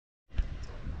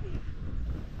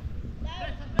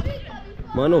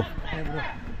Manu.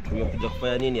 Tumekuja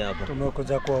kufanya nini hapa?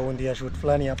 Tumekuja kuwaundia shoot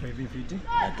fulani hapa hivi fiti.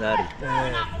 Hatari.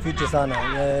 Fiti sana.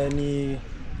 Ni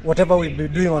whatever we'll be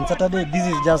doing on Saturday, this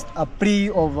is just a pre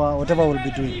of whatever we'll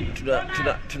be doing.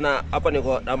 Tuna hapa ni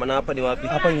na hapa ni wapi?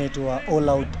 Hapa inaitwa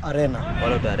Allout Arena.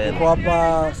 Allout Arena. Kwa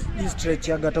hapa hii stretch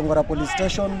ya Gatongora Police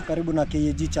Station karibu na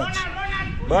KAG Church.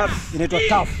 Bas, inaitwa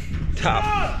tough.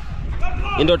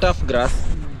 Indo tough grass.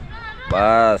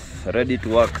 Bas, ready to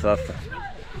work sasa.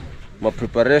 Ma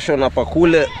preparation hapa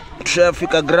kule,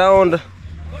 tushafika ground.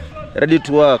 Ready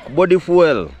to work, body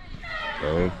fuel.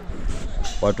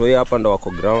 Watu hii hapa ndo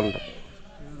wako ground.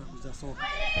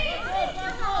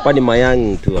 Hapa ni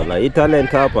mayangi tu wala. Hii talent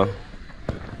hapa.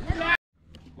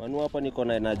 Manu hapa niko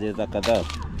na energy za kadhaa.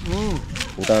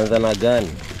 Utaanza na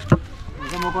gani?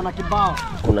 Kama uko na kibao.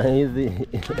 Kuna hizi.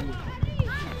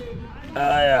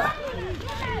 Aya.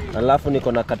 Alafu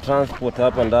niko na ka transport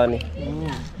hapa ndani.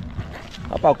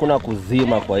 Hapa hakuna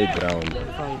kuzima kwa hii ground.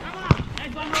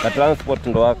 Ka transport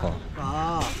ndo haka.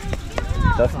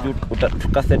 Sasa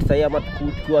tukaset sasa ama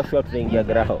tukiwa short tunaingia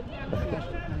ground.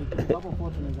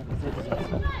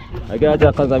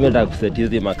 Acha kwanza mimi nataka kuset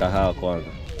hizi makahawa kwanza.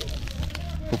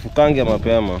 Fufukange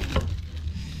mapema.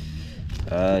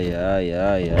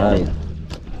 Ai.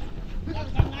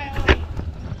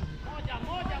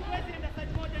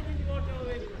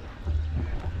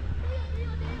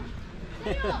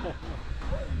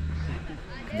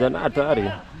 Jana hatari.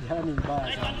 Yani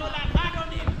mbaya sana.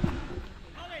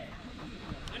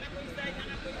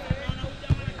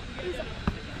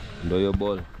 Ndo hiyo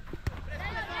ball.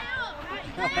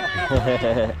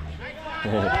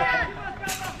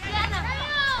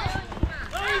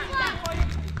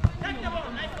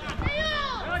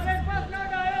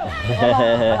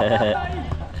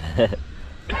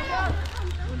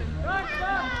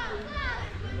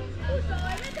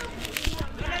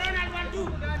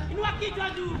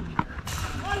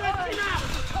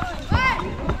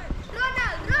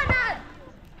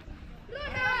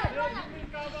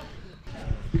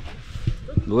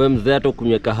 Wewe mzee hata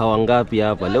kunywa kahawa ngapi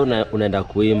hapa? Leo unaenda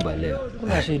kuimba leo.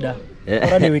 Kuna shida.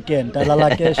 Bora ni weekend,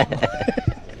 talala kesho.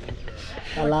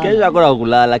 Kesho hakuna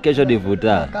kulala, kesho ni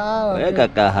futa. Weka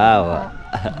kahawa.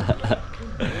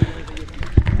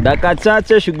 Dakika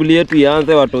chache shughuli yetu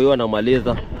ianze, watu wao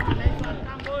wanamaliza.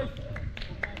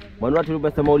 Mwana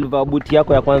tulisema ulivaa buti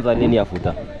yako ya kwanza nini ya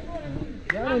futa?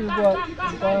 Yaani nilikuwa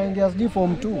ingia SD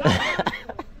form 2.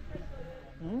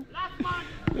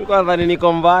 Kwanza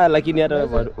niko mbaya lakini hata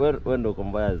wewe ndio uko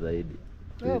mbaya zaidi.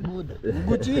 Buda.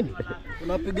 Mguu chini.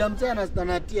 Unapiga mchana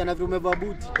stanatia na umevaa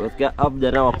buti. Unasikia hapo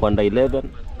jana wako under 11,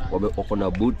 wako na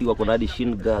buti, wako na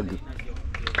shin gag.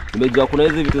 Nimejua kuna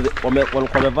hizi vitu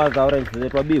wamevaa za orange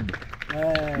zinaitwa bib.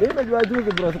 Mimi najua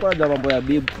juzi bro, sikuwa najua mambo ya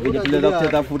bib. Venye tunaweza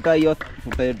kucheza futa hiyo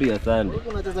futa yetu ya Sunday. Huko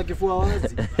unacheza kifua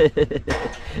wazi.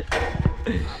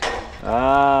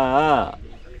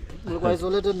 Ulikuwa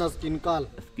isolated na skin color.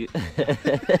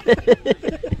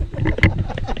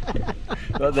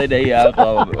 Sasa ndio hii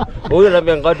hapa bro. Huyu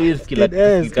anambia ngatu hii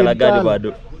skill kala gani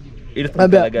bado?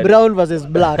 Brown versus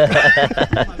black.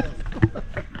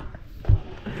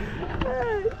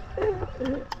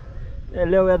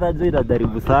 Leo weather juu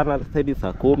inajaribu sana, sasa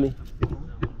saa 10.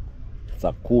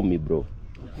 Saa 10 bro.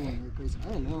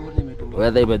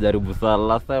 Weather imejaribu sana,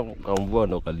 last time kamvua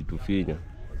ndo kalitufinya.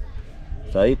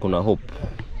 Sasa hii kuna hope.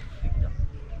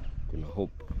 Kuna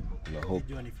hope.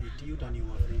 Jua ni fiti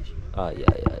utaniua fresh.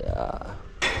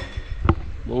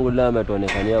 Mungu leo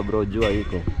ametuonekania bro, jua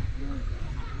iko.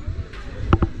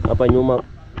 Hapa nyuma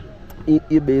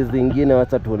hii base nyingine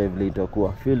wacha tuone vile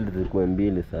itakuwa. Field ziko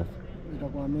mbili sasa.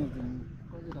 Itakuwa amazing.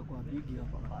 Kwanza itakuwa big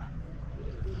hapa.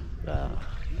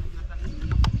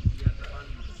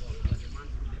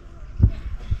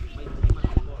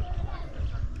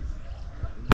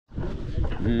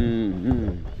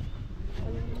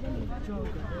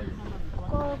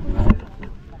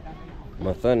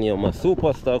 Mathani ya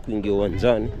masuperstar kuingia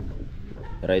uwanjani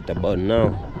right about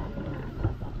now.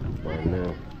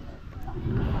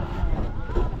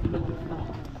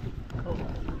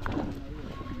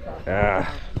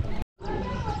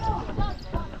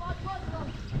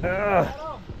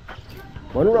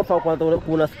 Mwana unafaa kwanza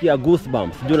unasikia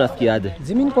goosebumps, sijui unasikiaje?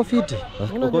 Zimi niko fiti.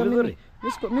 Uko vizuri?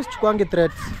 Mimi sichukuange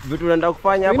threats. Vitu unaenda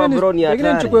kufanya hapa bro ni hatari.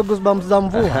 Pengine nichukue goosebumps za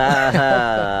mvua.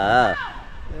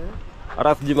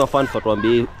 Hata sijui mafans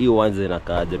watuambie hii uwanja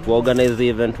inakaaje. Tu organize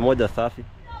event moja safi.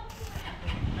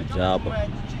 Hapa.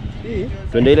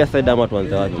 Twende ile side ama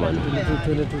tuanze wapi man?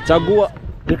 Chagua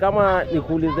ni kama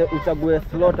nikuulize uchague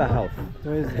slaughterhouse.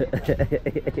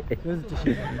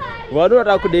 Watu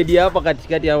wataka kudedia hapa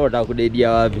katikati, hapo wataka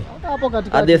kudedia wapi? Hapo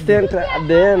katikati. At the center, at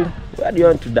the end, where do you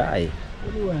want to die?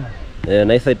 Anywhere.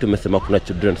 Na hii tumesema kuna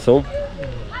children so.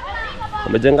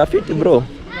 Wamejenga fiti bro.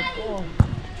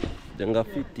 Jenga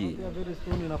fiti. Very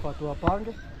soon inafaa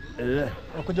tuwapange.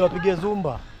 Wakuja wapige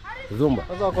zumba.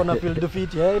 Sasa wako na field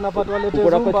fit. Inafaa tuwalete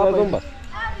zumba.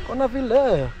 Kuna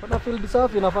field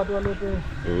safi inafaa tuwalete.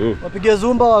 Wapige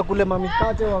zumba, wakule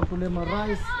mamikate, wakule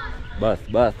rice.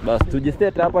 Bas.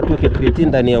 Tujistate hapa tuweke creatine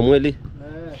ndani ya mwili.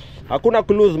 Hakuna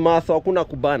ku lose mass, hakuna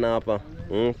kubana hapa.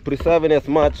 Preserve as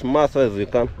much mass as we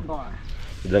can.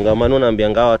 Jangamano naambia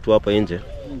ngao watu hapa nje.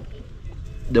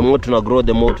 The more tuna grow,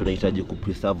 the more tunahitaji ku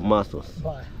preserve muscles.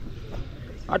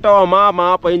 Hata wa mama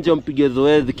hapa nje mpige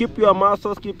zoezi. Keep your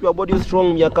muscles, keep your body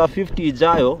strong. Miaka 50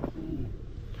 ijayo.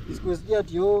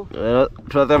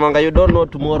 Tunasema you don't know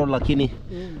tomorrow, lakini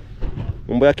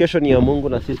mambo ya kesho ni ya Mungu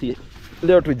na sisi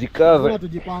leo tujikaze.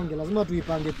 Lazima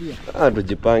tuipange pia.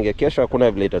 Tujipange. Kesho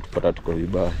hakuna vile itatupata tuko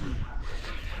vibaya.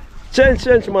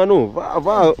 Change Manu.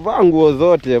 Vaa nguo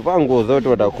zote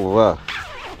watakuvaa.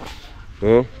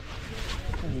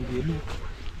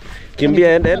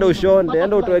 Kimbia, enda ushonde,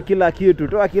 enda utoe kila kitu,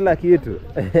 toa kila kitu.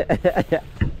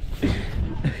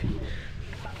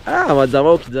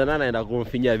 Majamaa kijana anaenda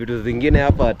kumfinya vitu zingine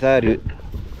hapa hatari.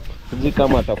 Sijui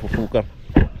kama atafufuka.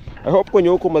 I hope kwenye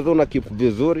huko mazao na keep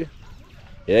vizuri.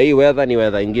 Hii weather ni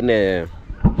weather nyingine.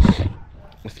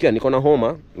 Usikia niko na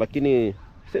homa lakini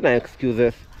sina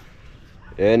excuses.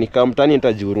 Nikamtani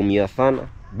nitajihurumia sana.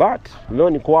 But leo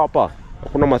niko hapa.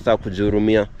 Hakuna masaa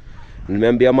kujihurumia.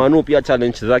 Nimeambia Manu pia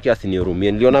challenge zake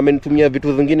asinihurumie. Niliona amenitumia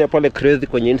vitu zingine pale crazy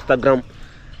kwenye Instagram.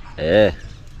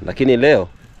 Lakini leo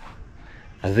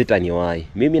hazitaniwahi.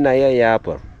 Mimi na yeye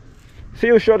hapa. See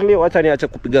you shortly. Wacha niache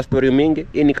kupiga story mingi.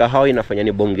 Hii ni kahawa inafanya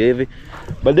ni bonge hivi.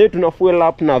 Baadaye tuna fuel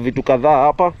up na vitu kadhaa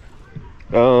hapa.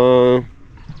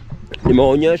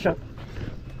 Nimeonyesha.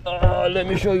 Let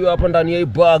me show you hapa ndani ya hii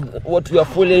bag what we are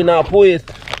fully up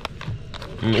with.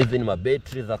 Hizi ni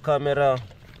mabattery za camera.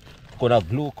 Kuna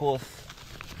glucose.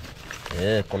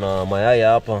 Kuna mayai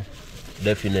hapa.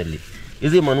 Definitely.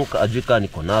 Hizi manuka ajika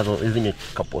niko nazo. Hizi ni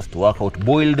ka post workout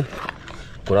boiled.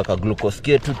 Kuna ka glucose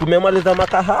ketu. Tumemaliza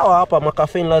makahawa hapa,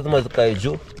 makafein lazima zikae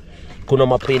juu. Kuna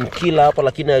mapain killer hapa,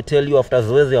 lakini I tell you after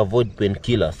zoezi avoid pain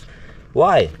killers.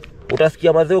 Why?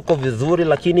 Utasikia mazee uko vizuri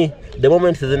lakini the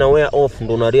moment zina wear off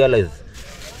ndo una realize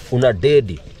una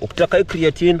dead. Ukitaka hii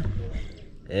creatine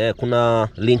kuna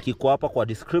link iko hapa kwa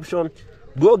description.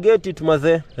 Go get it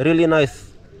mazee, really nice.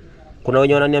 Kuna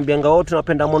wenye wananiambia ngao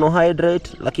tunapenda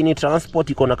monohydrate lakini transport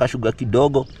iko na kashuga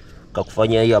kidogo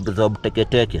kakufanyia hii absorb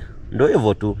teke. Ndio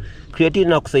hivyo tu. Creatine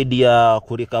inakusaidia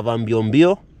kurecover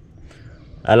mbio.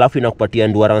 Alafu inakupatia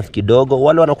endurance kidogo.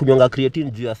 Wale wanakunyonga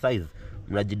creatine juu ya size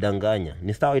mnajidanganya.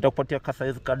 Ni sawa itakupatia ka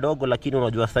size kadogo lakini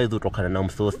unajua size utokana na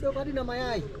msosi.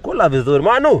 Kula vizuri.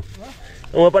 Manu.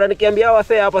 Umepata nikiambia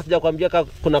wasee hapa sijakwambia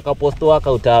kuna ka post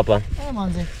workout hapa.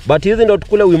 But hizi ndio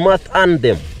tukule, we must earn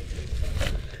them.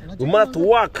 We must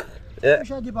work.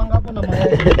 Ushajipanga hapo na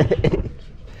mayai.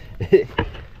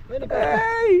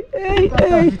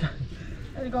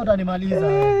 Niko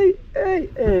utanimaliza.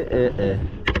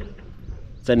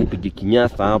 Sasa nipige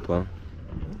kinyasa hapa.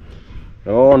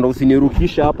 Ndo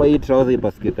usinirukisha hapa, hii trouser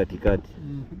ipasike katikati.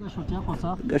 Piga shot yako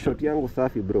safi. Piga shot yangu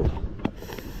safi bro.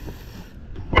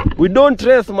 We don't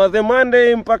rest maze.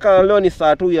 Monday mpaka leo ni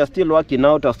saa 2, we are still working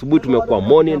out. Asubuhi tumekuwa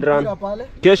morning run.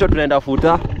 Kesho tunaenda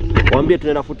futa. Waambie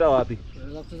tunaenda futa wapi?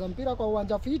 Tunaenda kucheza mpira kwa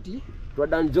uwanja fiti. Kwa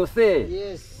Dan Jose.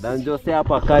 Yes. Dan Jose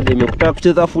hapa academy. Ukitaka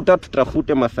kucheza futa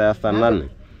tutafute masaa ya saa 8.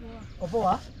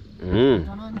 Poa?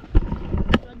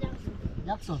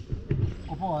 Jackson.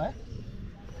 Poa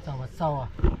Sawa.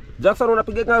 Jackson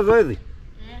unapiga kazi zoezi?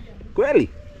 Kweli?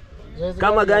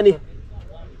 Kama gani?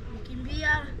 Kukimbia.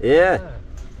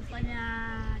 Kufanya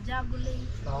juggling.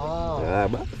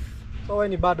 Basi. So wewe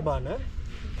ni bad man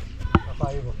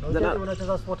Hapa hivyo. Na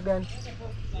unacheza sport gani?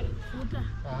 Futa.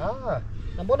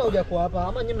 Na mbona hujakuwa hapa?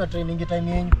 Ama nyinyi mna training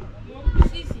time yenu?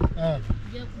 Sisi.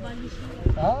 Ndio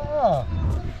kubadilisha.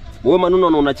 Wewe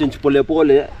Manunu una change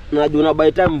pole. Unajua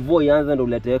by time mvua ianze ndo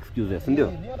ulete excuses,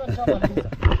 ndio?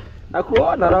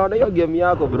 Nakuona naona hiyo game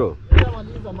yako bro.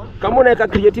 Kama unaweka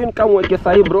creatine kama uweke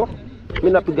sahi bro.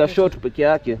 Mimi napiga shot peke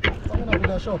yake.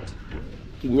 Napiga shot.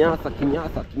 Kinyasa.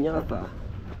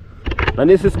 Na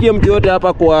nisisikie mtu yote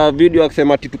hapa kwa video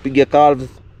akisema ati tupige calves.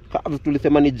 Calves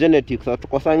tulisema ni genetics,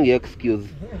 hatukosangi excuse.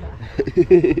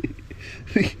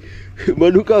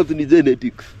 Manuka ni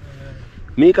genetics.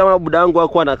 Mimi kama budangu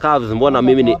hakuwa na calves,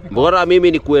 mbona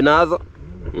mimi ni kuwe nazo?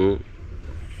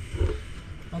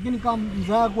 Lakini kama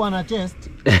mzaa kuwa na chest,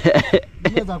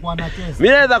 naweza kuwa na chest.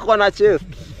 Mimi naweza kuwa na chest.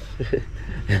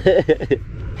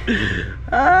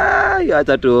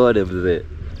 Acha tuone mzee.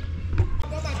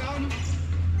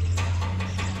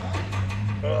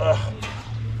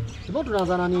 Sasa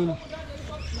tunaanza na nini?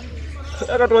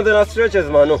 Aka tuanze na stretches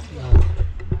mano.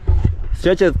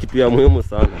 Stretches kitu ya muhimu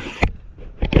sana.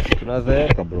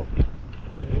 Tunazeeka bro.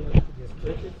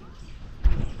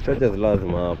 Stretches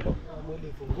lazima hapa. Mwili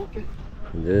ifunguke.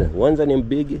 Ndio, uwanja ni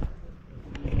mbigi.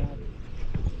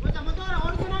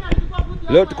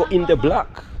 Leo tuko in the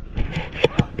black.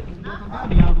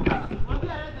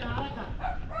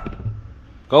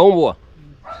 Kaumbwa.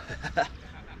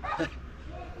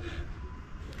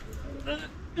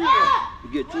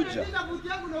 Gechuja.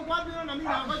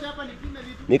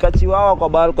 Nikachiwawa kwa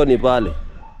balcony pale.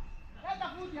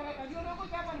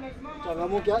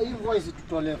 Changamoto hii voice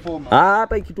tutolee form.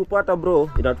 Hata ikitupata bro,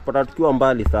 inatupata tukiwa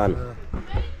mbali sana.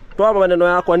 Toa maneno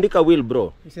yako, andika will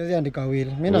bro. Siwezi andika will.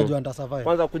 Mimi najua nita survive.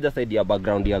 Kwanza kuja side ya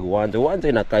background ya uwanja. Uwanja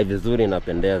inakaa vizuri,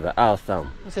 inapendeza. Awesome.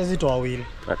 Siwezi toa will.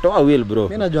 Toa will bro.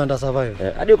 Mimi najua nita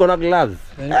survive. Hadi uko na gloves.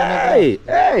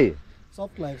 Hey.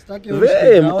 Soft life. Staki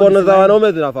mkono za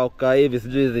wanaume zinafaa kukaa hivi,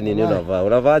 sijui hizi nini unavaa.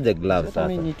 Unavaaje gloves sasa?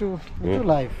 Mimi ni tu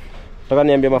life. Nataka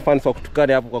niambie mafans wa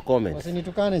kutukane hapo kwa comment.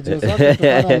 Wasinitukane je, sasa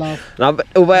tutukana laugh. Na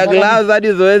uvae gloves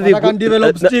hadi zoezi. Nataka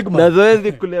develop stigma. Na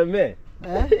zoezi kulemee.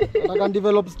 Nataka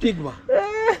develop stigma.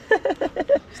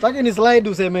 Sitaki ni slide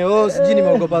useme sijui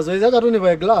nimeogopa zoezi. Acha tu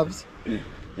nivae gloves.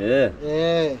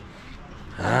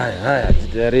 Haya,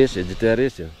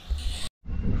 jitayarishe.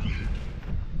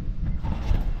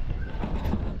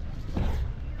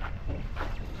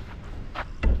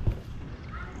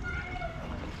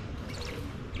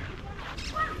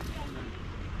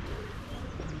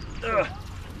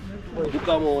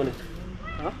 Tukamone.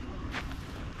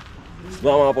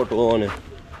 Simama hapo tuone.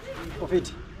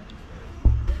 Ofiti.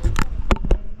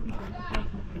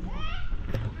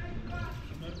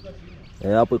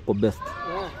 Hapo iko best.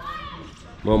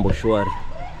 Mambo shwari.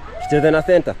 Tucheze na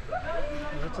center.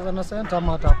 Tucheze na center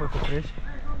ama hata hapo iko fresh.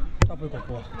 Hapo iko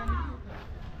poa.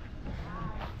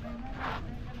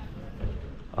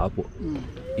 Hapo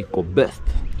iko best.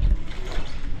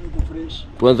 Iko fresh.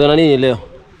 Tuanze na nini leo?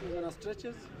 Tuanze na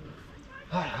stretches.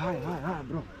 Hai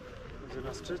bro. Tuanze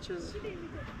na stretches.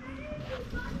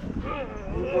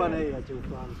 Mungu anaiacha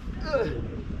ufanye.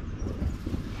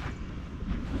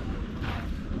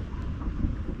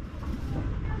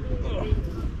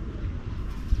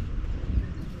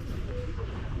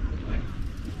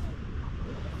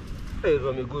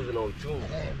 Hizo miguu zina uchungu.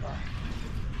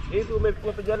 Hizi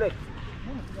umepiga leg?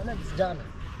 Umepiga leg jana.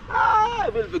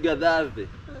 Mimi nilipiga Thursday.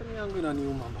 Yangu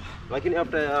inaniuma baba. Lakini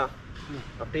after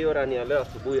hiyo run ya leo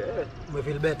asubuhi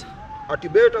umefeel better. Ati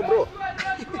better bro.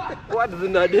 What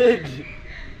zina dead?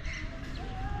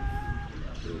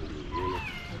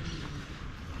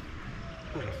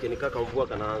 Kini kaka mvua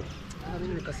kanaanza.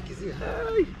 Mimi nikasikizia.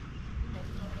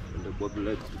 Ndio kwa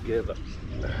legs together.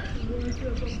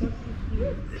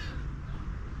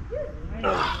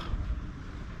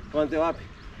 Tuanze wapi?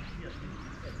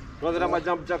 Tuanze na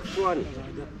jump jack swani.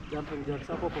 Jumping jacks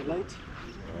hapo kwa light.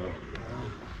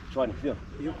 Swani sio?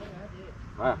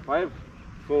 Haya, 5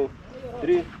 4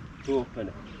 3 2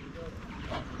 panda.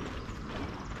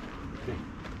 Ndio.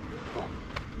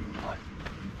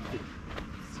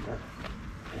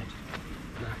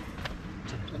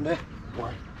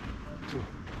 1 2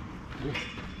 3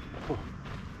 4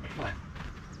 5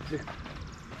 6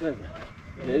 7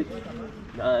 8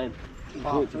 9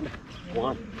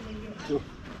 1 2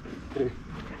 3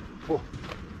 4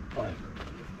 5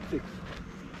 6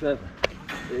 7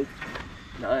 8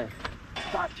 9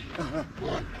 30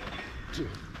 1 2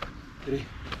 3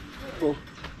 4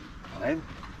 5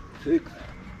 6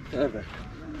 7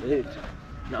 8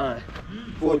 9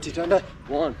 40 tanda.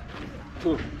 1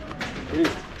 2 3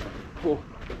 4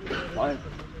 5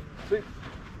 6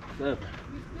 7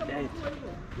 8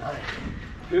 9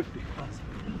 50.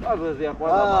 Sasa ya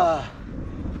kwanza.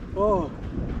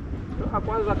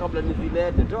 Kwanza kabla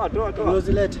nizilete. Toa.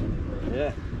 Nizilete.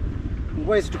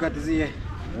 Voice tukatizie.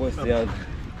 Voice yangu.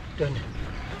 Twende.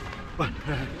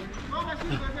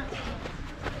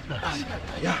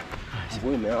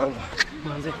 Mvua imeanza.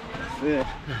 Manze.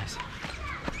 Nice.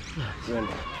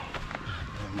 Twende.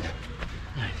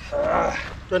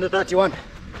 Twende 31.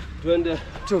 Twende.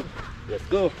 2. Let's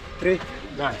go. 3.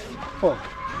 Nice. 4.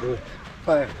 Good.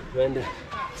 5. Twende.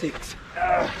 6.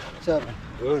 7.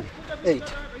 Good. 8.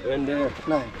 Twende.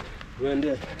 9.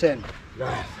 Twende. 10.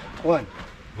 Nice. 1.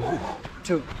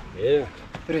 2. Yeah.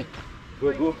 3.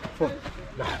 Go. 4.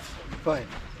 Nice. 5.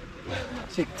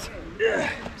 6.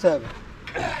 7.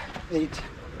 8.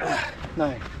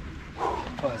 9.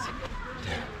 Pause.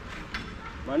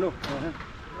 Manu.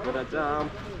 Kuna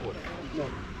jump.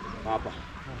 Hapa.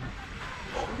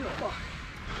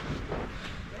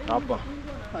 Hapa.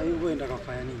 Hiyo ngoenda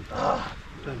kafanya nini?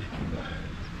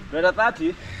 Tunaenda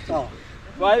 30. Sawa.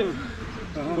 5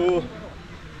 4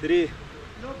 3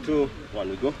 2 1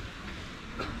 we go.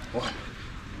 1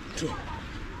 2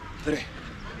 3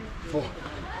 4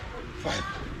 5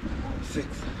 6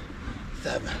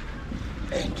 7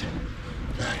 8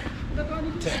 9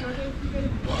 10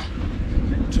 1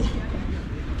 2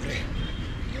 3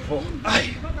 4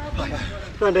 ai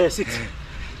 5 6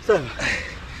 7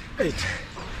 8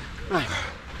 9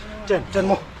 10 10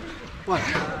 more. 1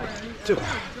 2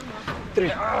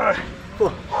 3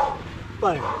 4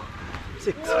 5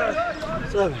 6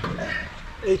 7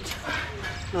 8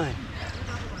 9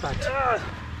 10.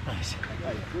 Nice.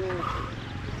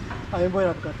 Ay, voy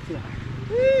a tukatia.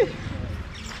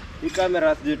 Hii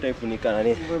kamera sijui itaifunika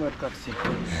nani. Voy a tukatia.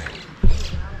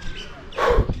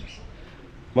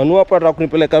 Manu hapa anataka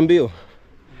kunipeleka mbio.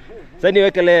 Sasa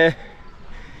niwekele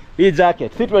hii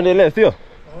jacket. Sisi tuendelee, sio?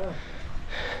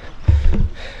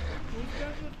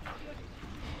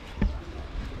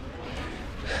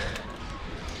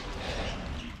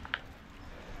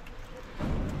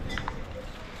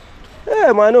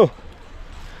 Manu.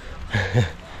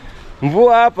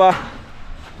 Mvua hapa.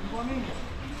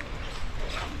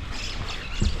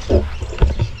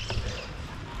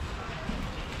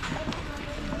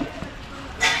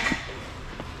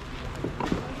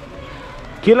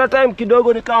 Kila time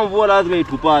kidogo ni kama mvua lazima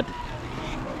itupate.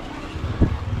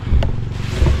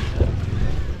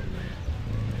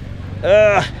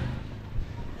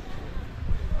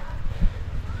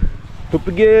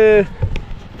 Tupige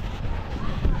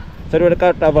sasa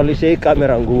nataka tavalisha hii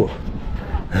kamera nguo.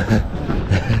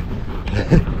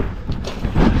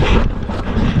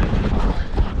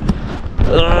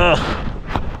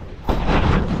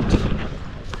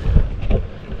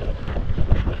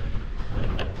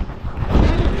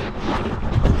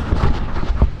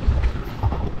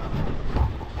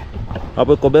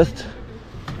 Hapo iko best.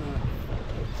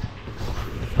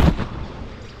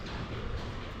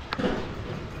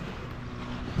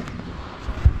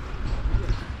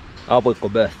 Hapo iko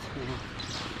best.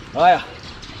 Haya.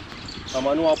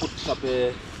 Kama nu hapo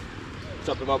tuchape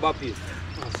mabapi.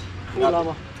 Full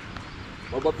ama.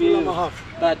 Mabapi Full ama half.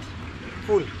 That.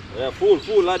 Full. Yeah,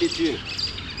 full hadi chini.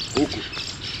 Huku.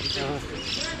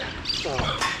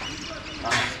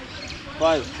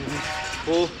 5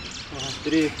 4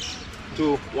 3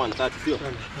 2 1 that sio. 2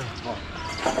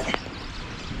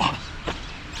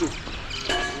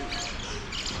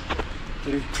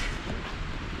 3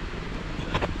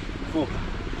 4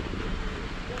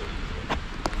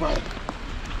 5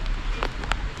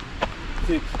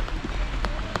 6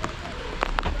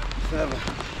 7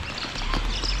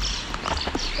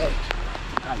 8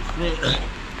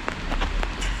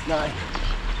 9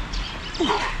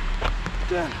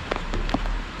 10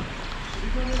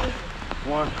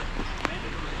 1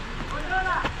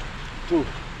 2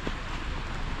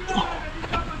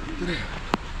 3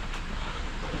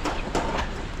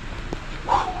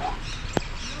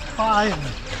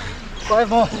 5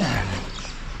 more.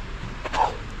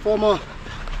 4 more.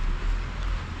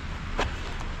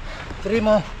 3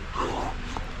 more.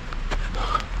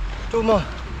 2 more.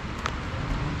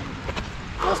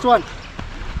 Last one.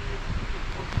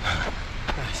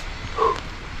 Nice.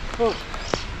 Oh.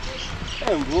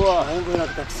 Mvua na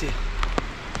taksi.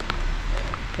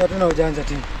 Hatuna ujanja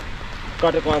tena.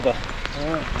 Kate kwanza.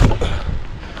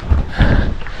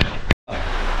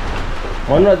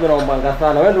 Mwana tunaombanga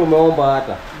sana. Wewe ndio umeomba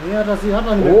hata. Mimi hata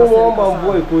nimekasirika. Umeomba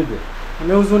mvua ikuje.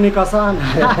 Nimehuzunika sana.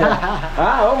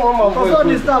 Umeomba mvua ikuje. So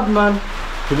disturbed man.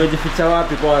 Tumejificha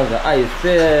wapi kwanza? I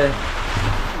say.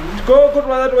 Tuko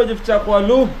tunaanza tumejificha kwa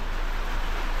lu.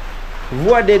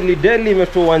 Mvua deadly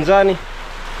imetoa uwanjani.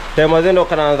 Tema zendo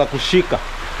kanaanza kushika.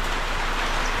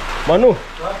 Manu.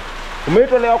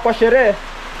 Umeitwa leo kwa sherehe.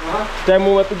 Time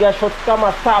umepiga shot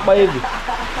kama 7 hivi.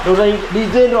 Ndio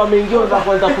DJ ndo ameingia za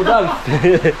kwanza kudance.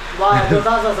 Ndio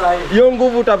sasa hivi. Hiyo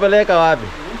nguvu utapeleka wapi?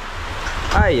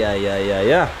 Ai.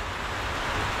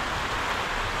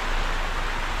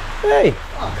 Hey.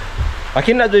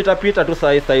 Lakini najua itapita tu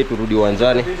saa hii turudi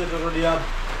uwanjani. Turudi hapo.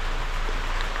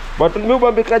 But mimi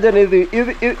ubambikaje na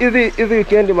hizi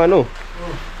weekend Manu.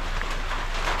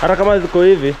 Hata kama ziko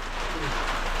hivi.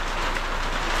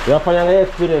 Yafanya na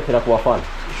experience inakuwa fun.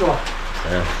 Sure.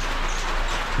 Yeah.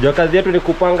 Ndio kazi yetu ni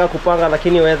kupanga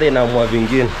lakini wewe inaamua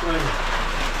vingine.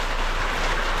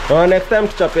 So next time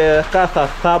tuchape kasa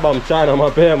 7 mchana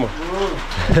mapema.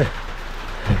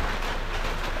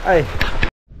 Ai.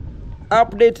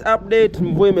 Update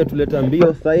mvua imetuleta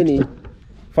mbio sasa ni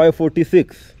 5:46.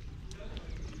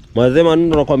 Mazema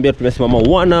ndio nakwambia tumesimama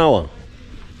 1 hour.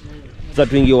 Sasa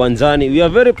tuingie uwanjani. We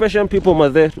are very patient people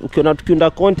mazee. Ukiona tukiunda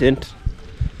content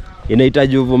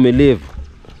Inahitaji uvumilivu.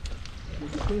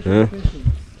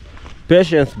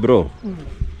 Patience bro.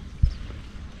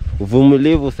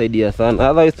 Uvumilivu usaidia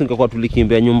sana. Otherwise tungekuwa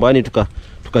tulikimbia nyumbani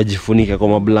tukajifunika kwa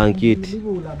mablanketi.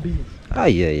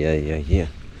 Ai.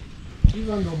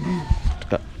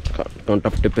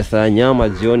 Tunatafute pesa ya nyama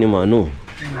jioni manu.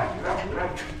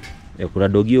 Kuna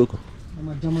dogi huko.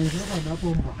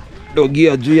 Dogi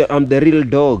ya juu ya I'm the real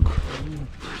dog.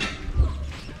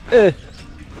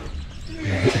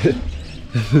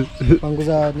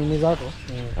 Panguza nini zako?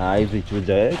 Hizi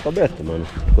chuja kwa best man.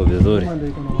 Kwa vizuri.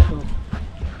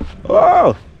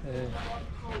 Wow.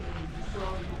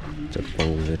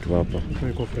 Panguze tu hapa.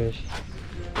 Iko fresh.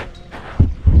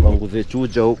 Panguze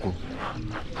chuja huko.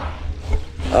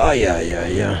 Ay.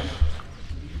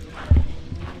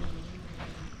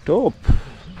 Top.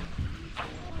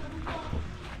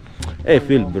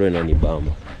 Feel bro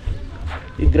inanibamba.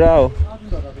 Igrao.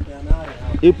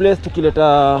 Hii place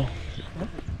tukileta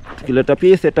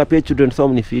pia setup ya children's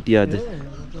home ni fit aje.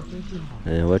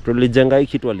 Watu walijenga hii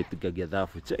kitu walipiga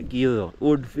gedhafu. Check hiyo.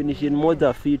 Wood finishing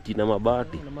moja fit na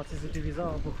mabati. Na CCTV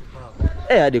zao hapo kibao.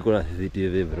 Hadi kuna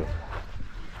CCTV bro.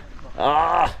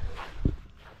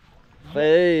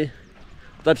 Hey.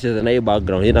 Tatizo na hii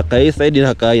background. Inakaa hii side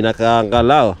inakaa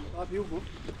angalau. Wapi huko?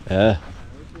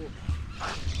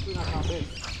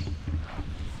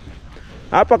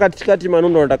 Hapa katikati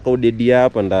manundo nataka udedia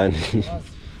hapa ndani.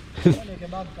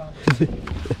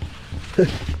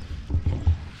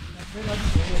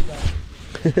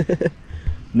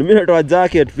 Mimi natoa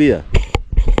jacket pia.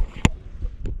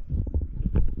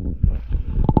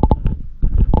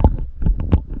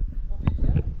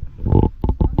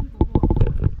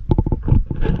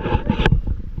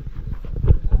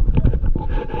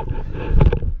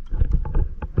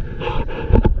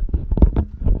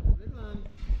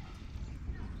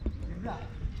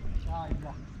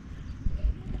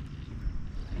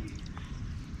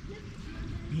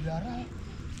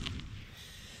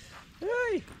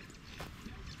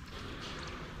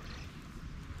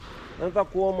 Naanza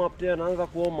kuoma up tena, naanza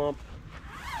kuoma up.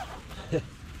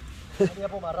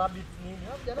 Hapo ma rabbit nini?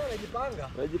 Hapo jana wanajipanga.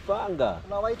 Wajipanga.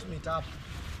 Kuna white meat hapo.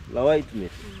 La white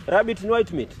meat. Rabbit ni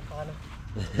white meat. Hapana.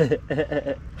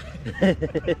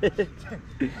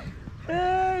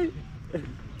 Hey.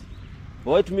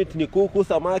 White meat ni kuku,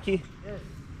 samaki. Yes.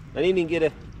 Na nini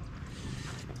nyingine?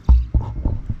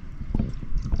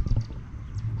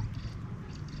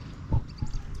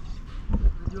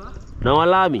 Unajua? Na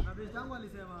walami. Tangu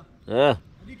alisema.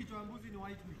 Hadi kichwa mbuzi ni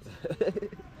white meat.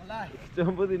 Wallahi.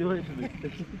 Kichwa mbuzi ni white meat.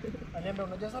 Aliambia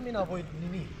unajua sasa mimi na avoid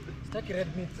nini? Sitaki red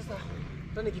meat. Sasa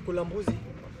hata nikikula mbuzi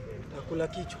nakula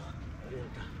kichwa.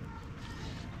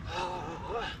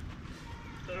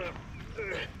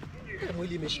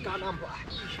 Mwili imeshikana mbwa.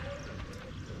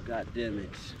 God damn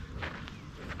it.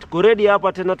 Tuko ready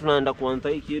hapa tena tunaenda kuanza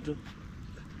hii kitu.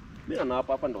 Mimi na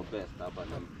hapa ndo best hapa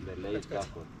na mbele hii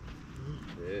kako.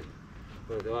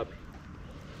 Kwa wapi?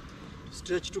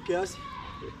 Stretch tu kiasi.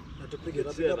 Na tupige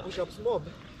push-ups mob.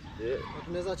 Na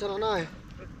tunaweza achana naye.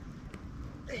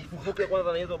 Fuke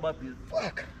kwanza na hizo burpees.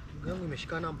 Fuck. Yangu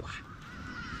imeshikana mbwa.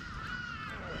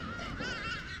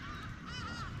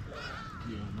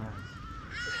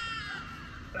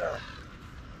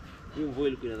 Hii mvua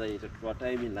ilikuwa inadhani itachukua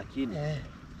timing lakini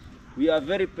we are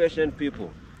very patient people.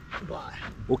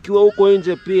 Ukiwa huko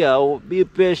nje pia be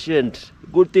patient.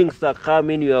 Good things are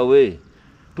coming your way.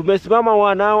 Tumesimama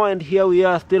 1 hour and here we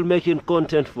are still making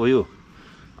content for you.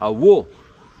 Awo.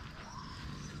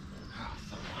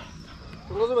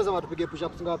 Tungozo umesema tupige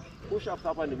push-ups ngapi? Push-ups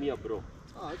hapa ni 100 bro.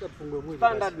 Acha tufungue mwili.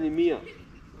 Standard ni 100.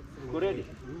 Uko ready?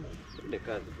 Twende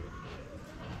kazi bro.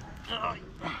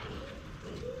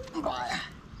 Mbaya.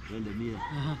 Twende 100.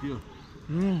 Sio?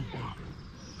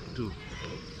 2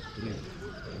 3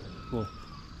 4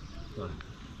 5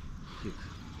 6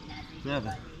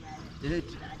 7 8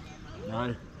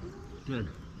 9 10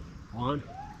 1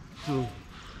 2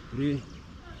 3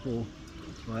 4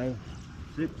 5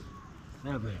 6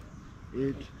 7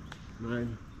 8 9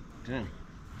 10.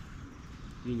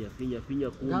 Finya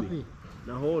 10.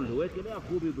 Na hold, wekelea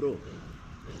 10 bro.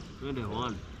 Twende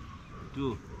 1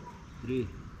 2 3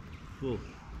 4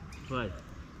 5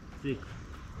 6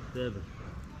 7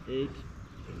 8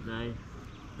 9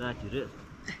 30. Rest.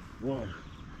 1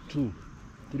 2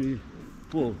 3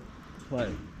 4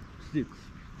 5 6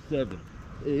 7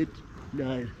 8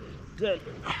 9 10.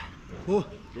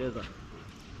 Cheza.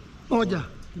 1 2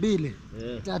 3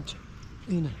 4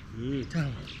 5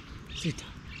 6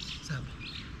 7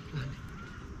 8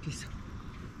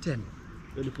 9 10.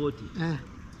 40.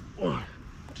 1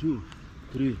 2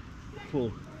 3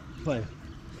 4 5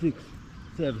 6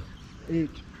 7 8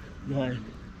 9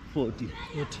 40.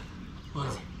 40.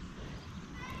 Wazi.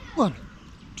 1,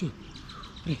 2,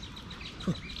 3,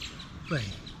 4, 5,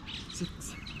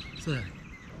 6, 7,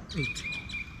 8,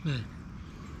 9,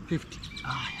 50.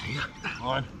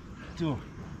 1, 2,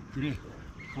 3,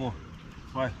 4,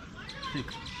 5,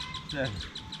 6, 7,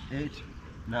 8,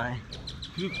 9,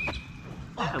 50.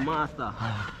 Master.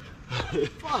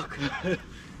 Fuck.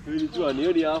 Nilijua ni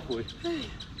yoni halfway.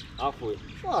 Halfway.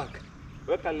 Fuck.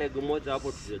 Weka leg moja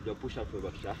hapo tujajua push up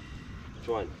kubakisha.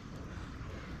 Chwani.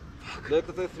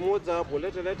 Leta sasa moja hapo,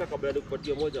 leta kabla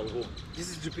nikupatie moja ngumu.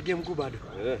 Hizi tupige mguu bado.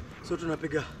 Eh. So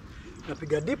tunapiga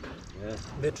dip.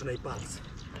 Then tunaipulse.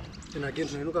 Tena again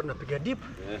tunainuka tunapiga dip.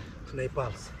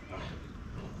 Tunaipulse.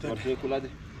 Tunakulaje?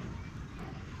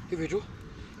 Hivi tu.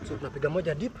 So tunapiga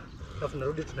moja dip, alafu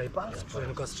tunarudi tunaipulse,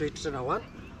 tunainuka straight tena 1.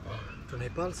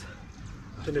 Tunaipulse.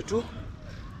 Twende 2.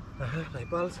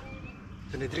 Tunaipulse.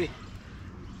 Twende 3.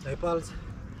 Tunaipulse.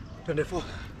 Twende 4.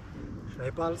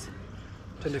 Tunaipulse.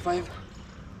 Twende 5.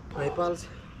 Tunaipulse.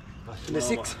 Twende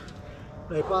 6.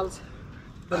 Tunaipulse.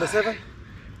 Twende 7.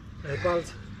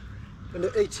 Tunaipulse. Twende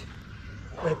 8.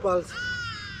 Tunaipulse.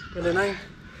 Twende 9.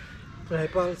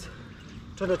 Tunaipulse.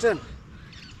 Twende 10.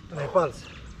 Tunaipulse.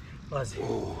 Wazi.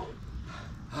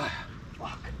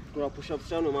 Fuck. Tuna push up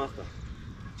chano master.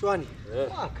 Chwani.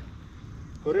 Fuck.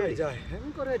 Correct. Jai.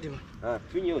 Niko ready man.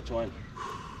 Finyo chwani.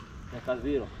 Eka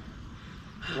 0.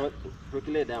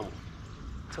 Tukile damu.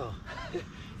 Sawa.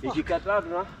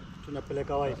 Ikikataa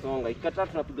tunapeleka wapi? Songa. Ikikataa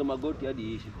tunapiga magoti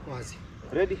hadi iishe. Wazi.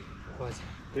 Ready? Wazi.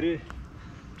 3,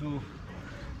 2,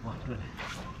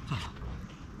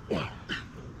 1.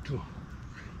 2,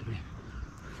 3,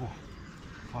 4,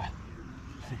 5,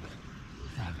 6,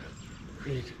 7,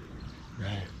 8,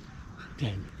 9,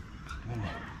 10, 11,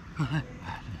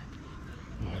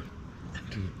 1,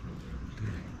 2,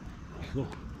 3, 4,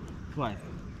 5,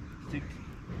 6,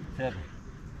 7,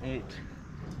 8,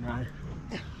 9,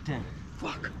 10.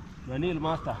 Fuck. Runil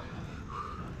master.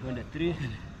 3,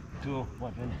 2,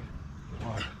 1,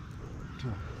 1,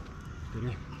 2,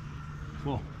 3,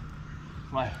 4,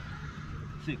 5,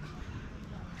 6,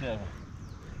 7,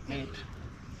 8,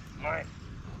 9,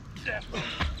 10.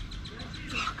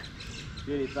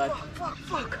 Really touch.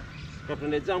 Fuck.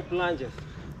 Kapende jump lunges.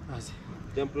 Wazi.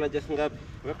 Jump lunges ngapi?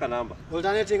 Weka namba.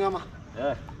 Alternating ama?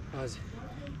 Wazi.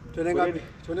 Twende ngapi?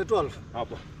 Twende 12.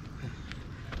 Hapo.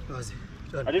 Wazi.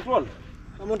 Hadi 12.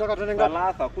 Kama unataka twende ngapi?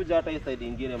 Salasa kuja hata hii side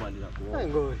nyingine mali na kuona.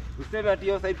 Ngoi. Useme ati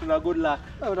hiyo side tuna good luck.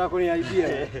 Unataka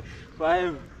kuniaibia.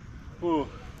 5, 4,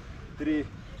 3,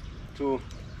 2,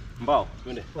 mbao.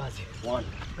 Twende. Wazi. 1,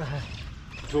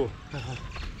 2,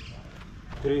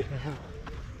 3,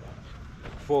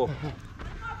 4,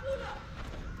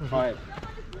 5,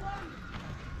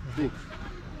 6,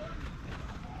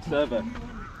 7,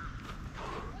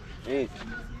 8,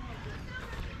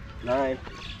 9,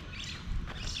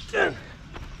 10.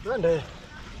 Twende.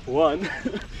 1,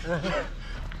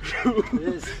 2,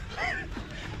 Yes.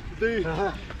 3,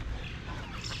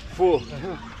 4,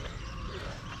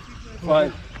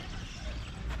 5,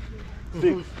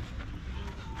 6,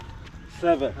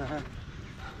 7,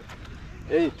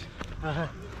 8,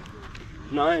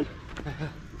 9,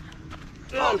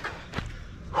 10.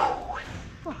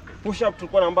 Push up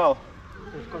tulikuwa na mbao.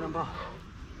 Tuko na mbao.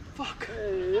 Fuck.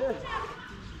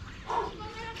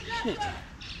 Shit.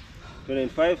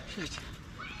 25,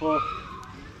 4,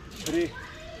 3,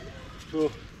 2,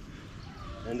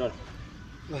 and on.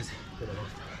 Wazi.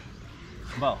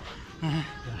 Mbao.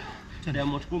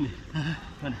 Demo 10.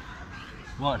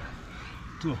 1,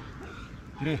 2,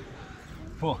 3,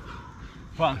 4,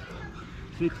 5,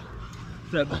 6,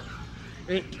 7,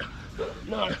 8,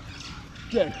 9,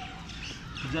 10.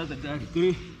 Just a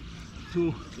 3,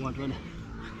 2, 1, 20.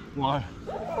 1,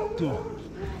 2,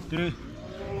 3,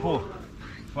 4,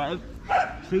 5,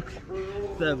 6,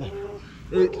 7,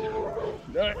 8,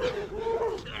 9.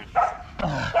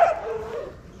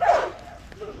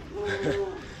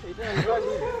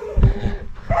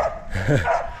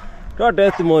 Toa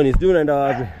testimonies, sijui unaenda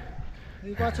wapi?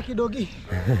 Nikuache kidogi.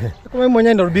 Kama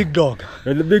mwenyewe ndo big dog.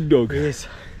 The big dog. Yes.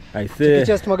 I say.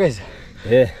 Chest magazi.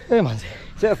 Manzi.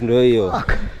 Chest ndo hiyo.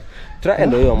 Try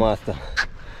ndo hiyo master.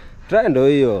 Try ndo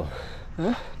hiyo.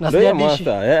 Na sija dishi.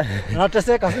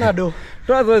 Nateseka sina do.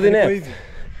 Toa zoezi ne.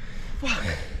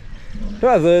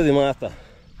 Toa zoezi master.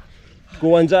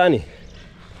 Uwanjani.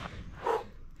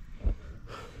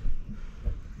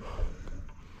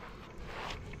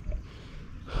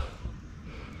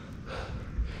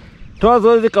 Toa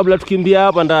zoezi kabla tukimbia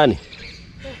hapa ndani.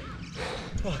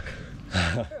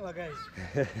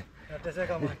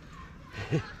 Nateseka man.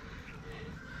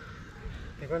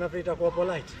 Niko na free kwa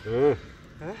polite.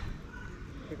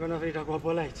 Niko na vita kwa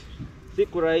polite.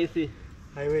 Siku rahisi.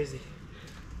 Haiwezi.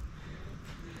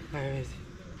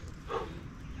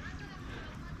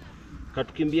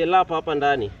 Katukimbie lap hapa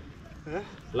ndani.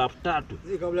 Lap 3.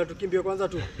 Kabla tukimbie kwanza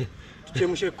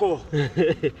tuchemshe koo.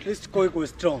 This koo iko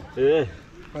strong.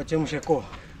 Tuchemshe koo.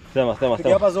 Sema.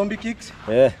 Piga hapa zombie kicks.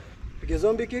 Piga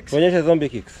zombie kicks. Onyesha zombie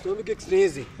kicks. Zombie kicks ni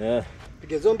hizi.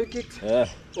 Piga zombie kicks.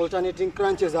 Alternating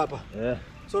crunches hapa.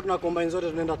 So tuna combine zote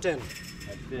tunaenda 10.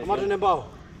 Kama tunaenda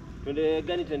bao. Twende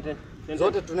gani 10?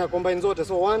 Zote tuna combine zote.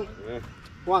 So 1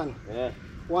 1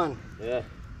 1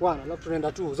 1, alafu tunaenda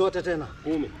 2 zote tena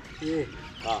 10.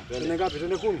 Twende ngapi?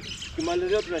 Twende 10.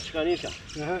 Kimalizia tunashikanisha.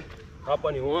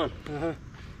 Hapa ni 1.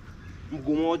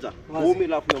 Mguu moja 10,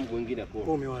 alafu na mguu mwingine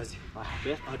 10 wazi.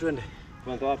 Best. Twende.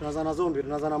 Tunaanza na zombie,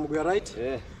 tunaanza na mguu ya right.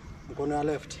 Mkono ya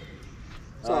left.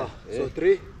 Sawa. So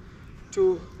 3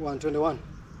 2 1 twende 1.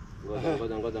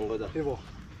 Ngoja. Hivyo.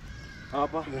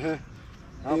 Hapa.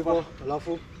 Hivyo,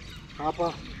 alafu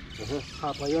hapa.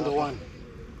 Hapa hiyo ndo 1.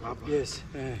 Hapa. Yes.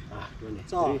 Twende.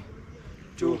 Sawa.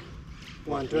 2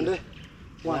 1 twende.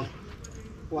 1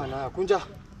 1 kunja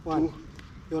 1.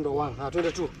 Hiyo ndo 1. Twende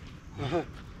 2.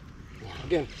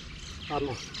 Again.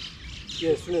 Hapo.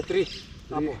 Yes, twende 3.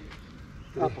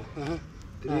 Hapo.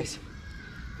 Nice.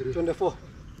 Twende 4.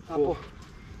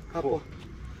 Hapo. 5.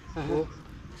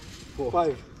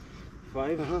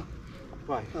 5.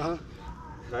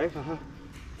 5.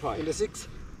 Twende 6.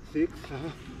 6.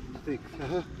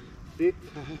 6.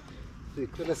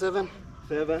 Twende 7.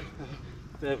 7.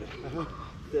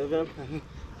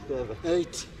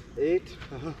 8.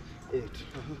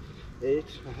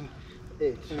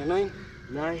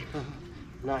 9.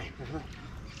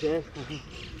 10.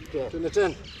 Twende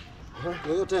 10.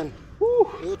 Hiyo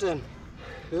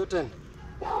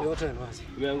 10 wazi.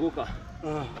 Umeanguka.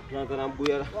 Tunaanza na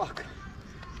mguu ya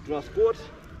tuna squat.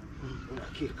 Una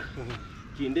kick.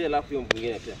 Kiende alafu hiyo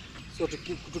mwingine pia. So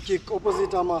to kick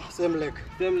opposite ama same leg?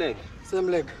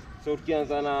 Same leg. So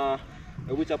tukianza na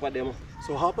hebu chapa demo.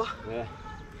 So hapa?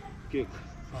 Kick.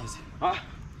 Wazi.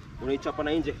 Unaichapa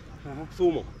na nje.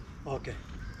 Sumo. Okay.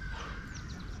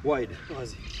 Wide.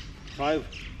 Wazi. 5.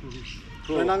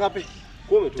 Twende ngapi?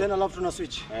 10 tu. Tena alafu tuna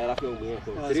switch. Alafu hiyo mwingine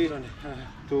 3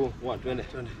 2 1 twende.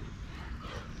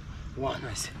 1.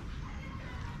 Nice.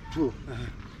 2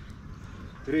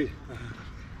 3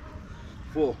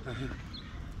 4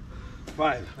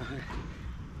 5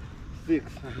 6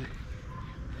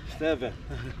 7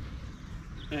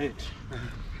 8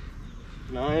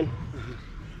 9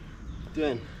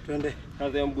 10. Twende.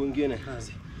 Kazi ya mguu mwingine.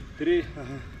 3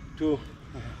 2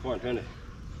 1 twende.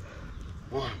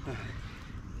 1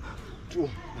 2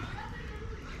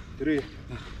 3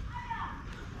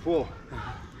 4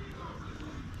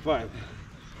 5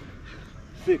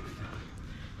 6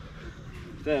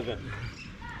 7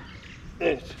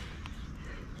 8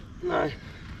 9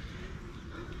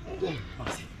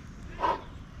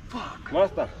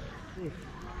 Master.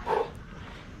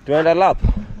 Tuenda lap.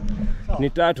 Ni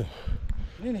 3.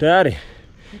 Tayari.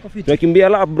 Tukimbia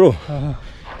lap bro.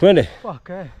 Twende.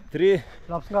 3.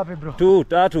 Laps ngapi bro? 2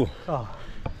 3.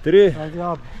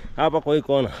 3. Hapa kwa hii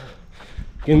kona.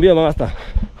 Kimbia master.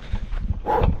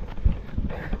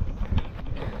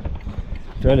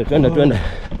 Twende.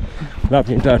 Lap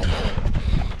ni 3.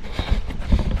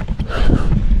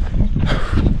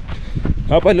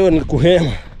 Hapa leo ni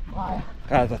kuhema.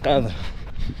 Kaza.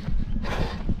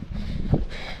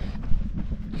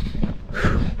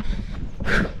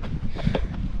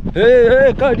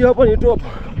 Hey, kadi hapa ni top.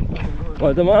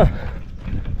 Wazama.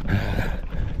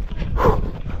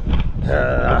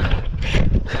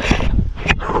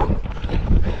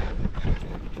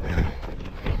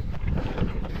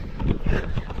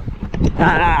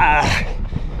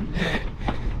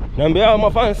 Naambia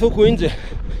mafans huku nje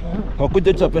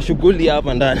wakuja chapa shughuli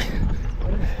hapa ndani.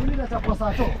 Shughuli chapa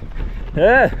sato.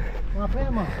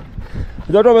 Mapema.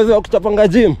 Ndio tumeweza kuchapanga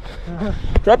gym.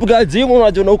 Tunapiga gym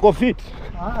unajiona uko fit.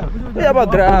 Hapa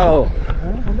grao.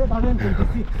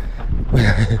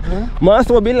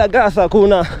 Maso bila gasa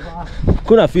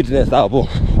kuna fitness hapo.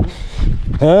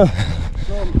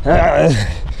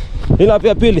 Ila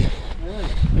pia pili.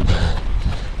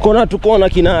 Kuna tukona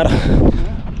kinara.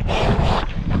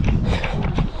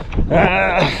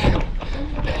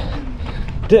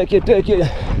 Take it.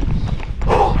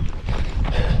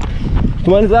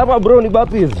 Tumaliza hapa bro ni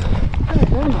Burpees.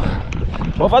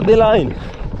 Off the line.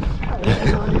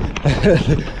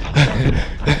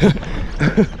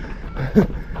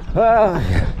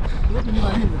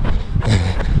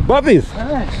 Burpees.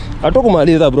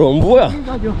 Hatukumaliza bro, mvua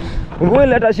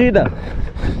ileta shida.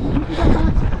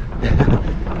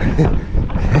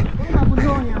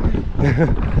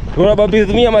 Kuna burpees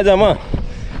mia majamaa.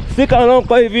 Stick along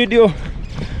kwa hii video.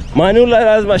 Manula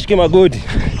lazima ashike magoti.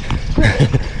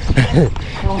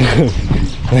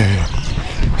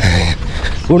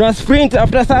 Una sprint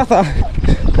after sasa.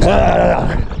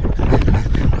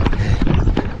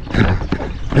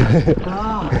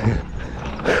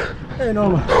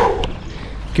 Noma.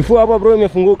 Kifua hapa bro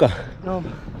imefunguka. Noma.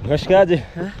 Unashikaje?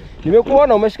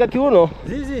 Nimekuona umeshika kiuno.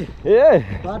 Zizi.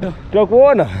 Bado.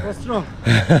 Tunakuona. Strong.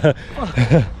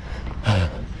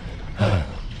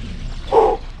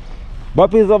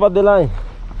 Burpees over the line.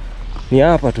 Ni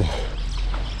hapa tu.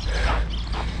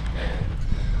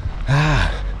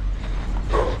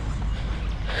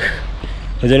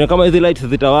 Ndio kama hizi lights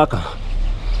zitawaka.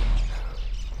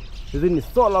 Hizi ni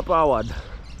solar powered.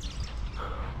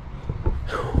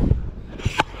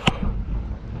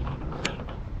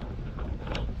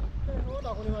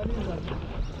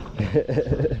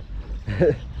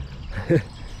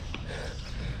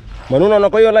 Manuna na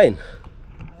kwa hiyo line.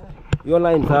 Hiyo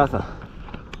line sasa.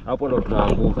 Hapo ndo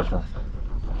tunaanguka sasa.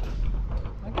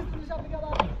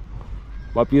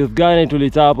 Burpees gani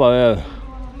tulichapa wewe?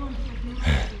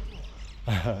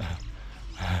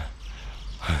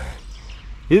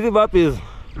 Hizi burpees.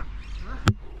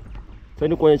 Sasa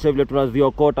ni kuonyesha vile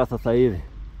tunaziokota sasa hivi.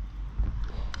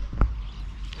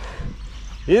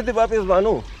 Hizi burpees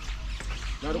Manu.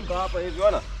 Naruka hapa hivi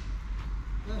ona.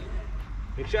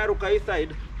 Nikisharuka hii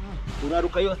side,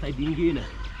 unaruka hiyo side nyingine.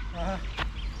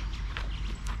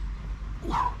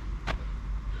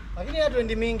 Lakini hatu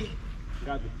ndi mingi.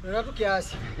 Ngapi? Ndio tu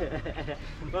kiasi.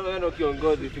 Sasa wewe ndio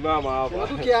kiongozi, simama hapa. Ndio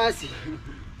tu kiasi.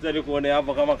 Sasa nikuone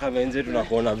hapo kama kamenje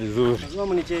tunakuona vizuri. Lazima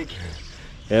mnicheki.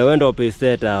 Wewe ndio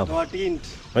payset hapo. Kwa tint.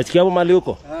 Unasikia hapo mali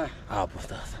huko? Hapo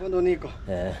sasa. Wewe ndio niko.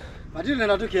 Matili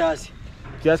ndio tu kiasi.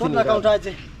 Kiasi ni count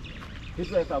aje?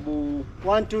 Hizo hesabu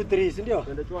 1 2 3, si ndio?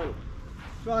 twende chwani.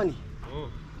 Chwani.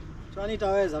 Chwani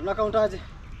itaweza. Tuna count aje?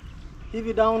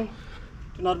 Hivi down.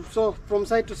 So from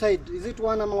side to side, is it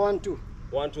 1 ama 1 2?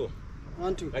 1 2.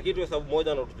 1 2. Lakini tu hesabu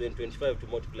moja na 25 to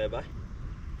multiply by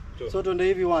 2. So tuende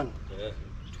hivi 1.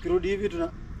 Tukirudi hivi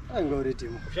tuna ngori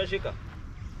Timo. Ushashika?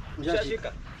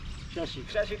 Ushashika?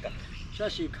 Ushashika.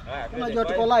 Ushashika. Unajua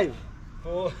tuko live.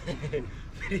 4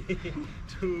 3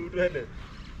 2 twende.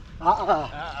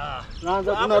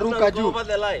 Naanza tunaruka juu.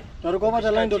 Tunaruka over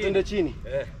the line ndio tuende chini.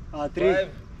 3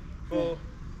 4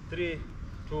 3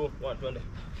 2 1 twende.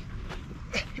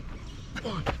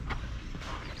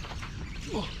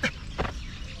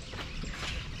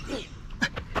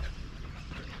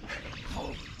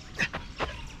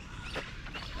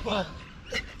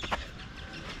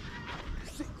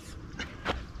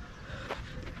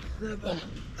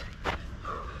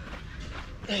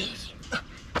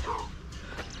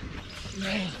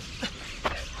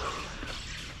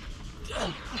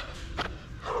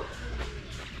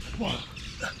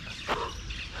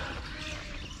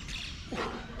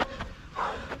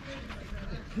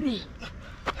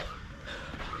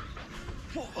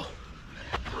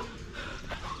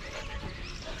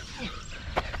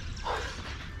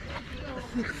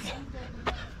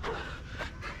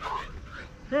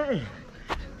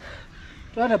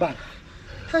 Tuende bana.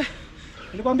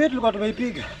 Nilikwambia tulikuwa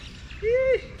tumeipiga.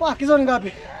 Fuck, hizo ni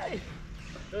ngapi?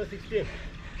 16.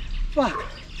 Fuck.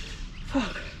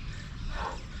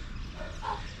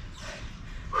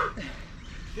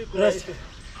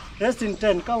 Rest in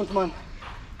 10, count man.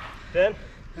 10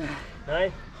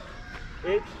 9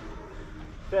 8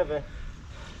 7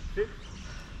 6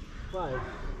 5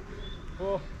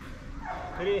 4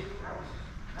 3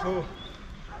 2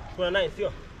 9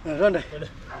 sio? Twende.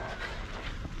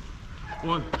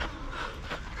 1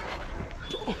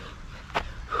 2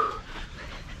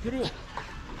 3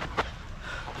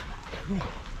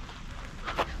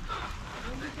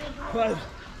 5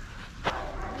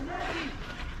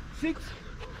 6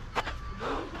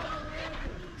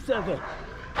 7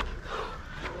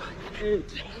 8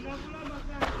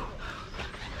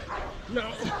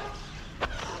 9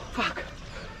 Fuck.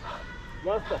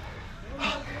 Master.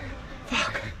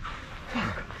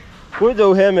 Kuja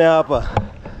uheme hapa.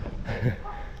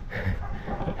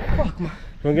 Fuck man.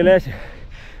 Ongelesha.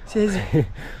 Siwezi.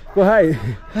 Kwa hai.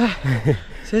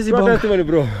 Siwezi bwana. Kwa tatu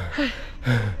bro.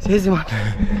 Siwezi man.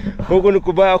 Huko ni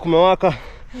kubaya kumewaka.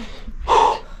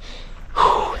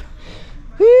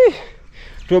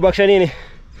 Tubakisha nini?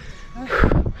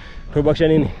 Tubakisha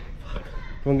nini?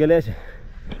 Ongelesha.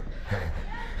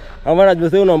 Ama najua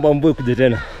sasa unaomba mvua kuje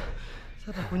tena.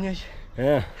 Sasa kunyesha.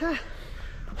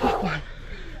 Fuck man.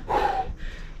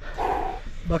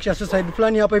 Bakisha sasa side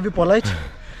fulani hapa hivi polite.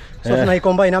 So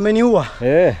tunaicombine, ameniua.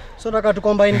 So nataka tu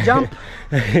combine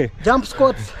jump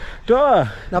squats. Toa.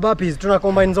 Na burpees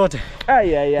tunacombine zote.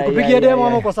 Kupigia demo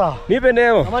ama uko sawa? Nipe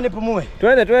demo. Kama nipumue.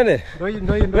 Twende. Ndio hii.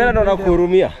 Wewe ndo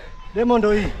nakuhurumia. Demo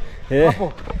ndo hii.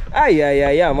 Hapo.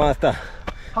 Master.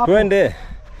 Twende.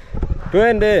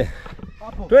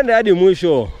 Hapo. Twende hadi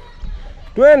mwisho.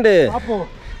 Twende. Hapo.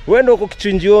 Wewe uko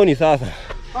kichinjioni sasa.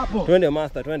 Hapo. Twende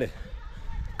master, twende.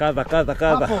 Kaza.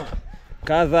 Hapo.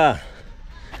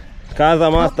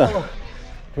 Kaza master. Hapo.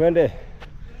 Twende.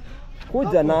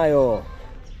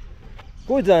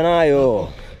 Kuja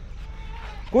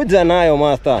nayo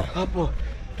master. Hapo.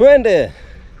 Twende.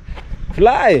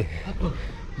 Fly. Hapo.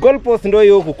 Goalpost ndio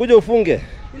hiyo huko. Kuja ufunge.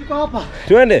 Niko hapa.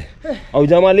 Twende.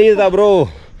 Haujamaliza bro.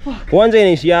 Uwanja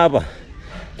inaishi hapa.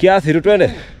 Kiasi tu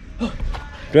twende.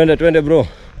 Twende bro.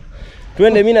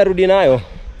 Twende, mimi narudi nayo.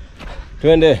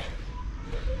 Twende.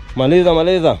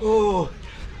 Maliza.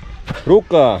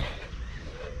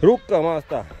 Ruka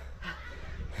master.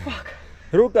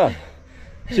 Ruka.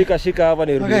 Shika hapa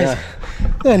ni rudi nayo.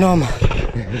 Noma.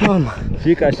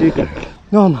 Shika.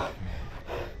 Noma.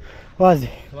 Wazi.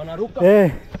 Wanaruka.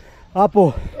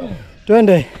 Hapo.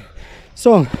 Twende.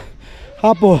 Song.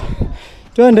 Hapo.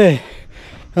 Twende.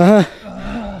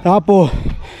 Hapo.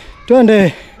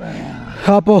 Twende.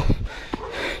 Hapo.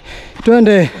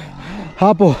 Twende.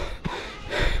 Hapo.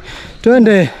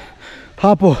 Twende.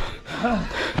 Hapo.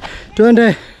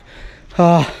 Twende.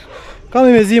 Kama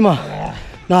imezima.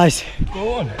 Nice.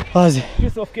 Go on. Wazi.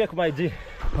 Piece of cake my G.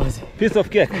 Wazi. Piece of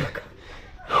cake.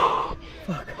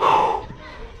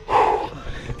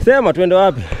 Sema twende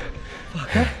wapi?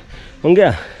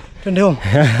 Ongea. Twende home.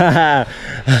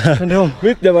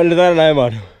 Mimi sijamalizana naye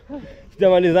bado.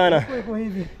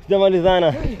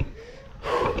 Sijamalizana.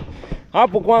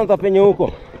 Hapo kwanza penye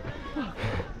huko.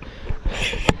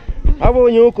 Hapo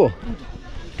penye huko.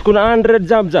 Kuna 100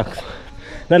 jump jacks.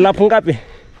 Na lapu ngapi?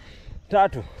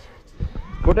 3.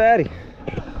 Uko tayari?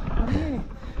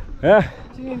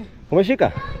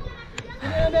 Umeshika?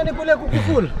 Nenda nikule kuku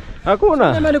full.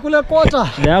 Hakuna. Nenda nikule quarter.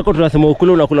 Yako tunasema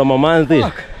ukule unakula mamanzi.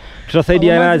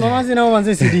 Tutasaidia aje? Mamanzi nao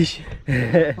manzi sidishi.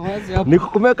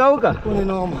 Nikukumeka huka? Kuna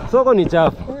noma. Soko ni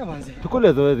chafu.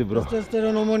 Tukule zoezi bro.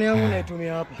 Testosterone hormone yangu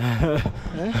naitumia hapa.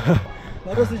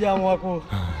 Bado sijaamua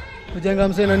kujenga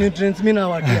msena nutrients mimi na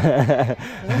wadia.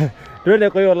 Twende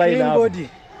kwa hiyo line hapo. Body.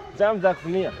 Jump za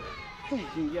kunia.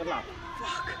 Ingia lap.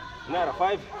 Nara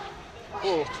 5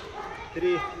 4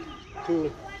 3 2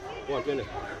 1 twende.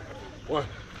 1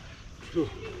 2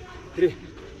 3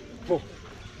 4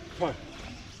 5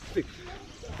 6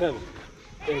 7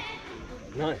 8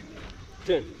 9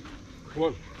 10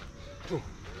 1 2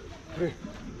 3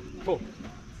 4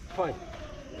 5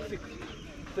 6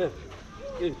 7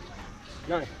 8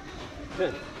 9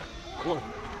 10 1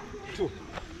 2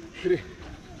 3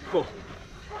 4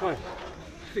 5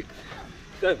 6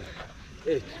 7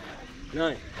 8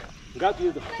 9 ngapi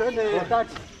hizo? 30 2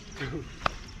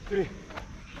 3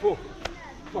 4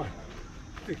 5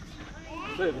 6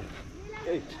 7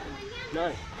 8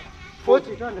 9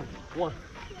 40 twende 1 2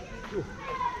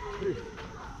 3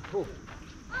 4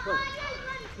 5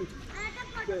 6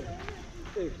 7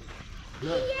 8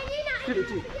 9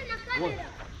 50 1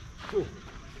 2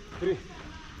 3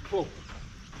 4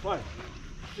 5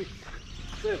 6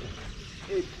 7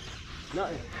 8 9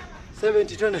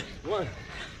 70 twende 1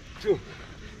 2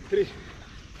 3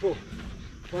 4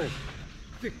 5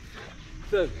 6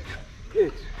 7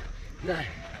 8 9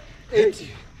 80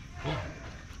 1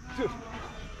 2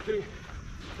 3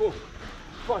 4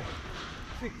 5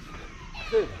 6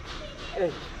 7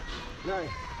 8 9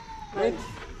 90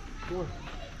 1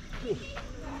 2 3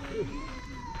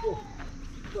 4 5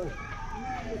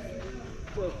 6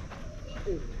 7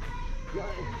 8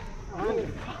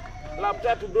 9 lap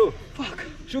tatu bro. Fuck.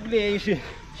 Shughuli yaishi.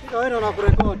 Shika wewe na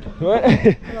kurekod.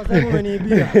 Lazima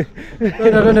umeniibia.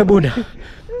 Twende buda.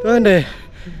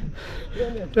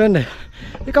 Twende.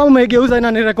 Ni kama umegeuza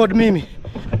ina ni record mimi.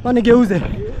 Mani geuze.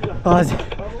 Wazi.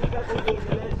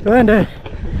 Twende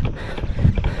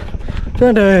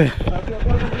wewe.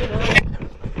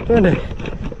 Twende.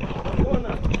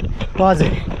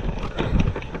 Wazi.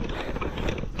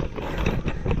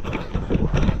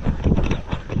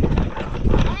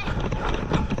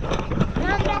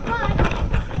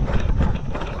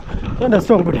 Twende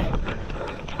strong buddy.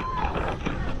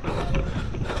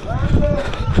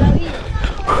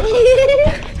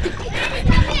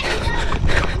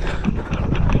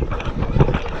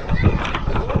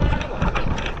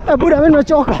 Buda mimi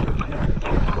nimechoka.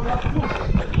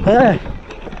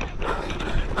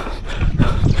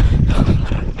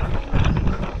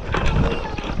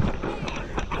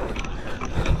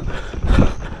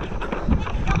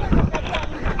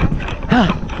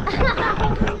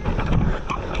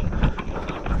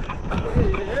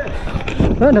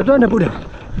 Twende buda.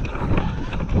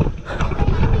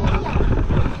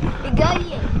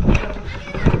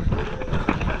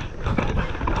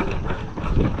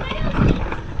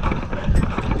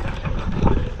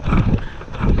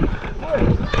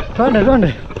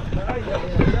 Twende.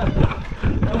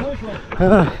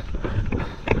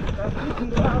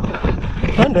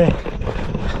 Twende.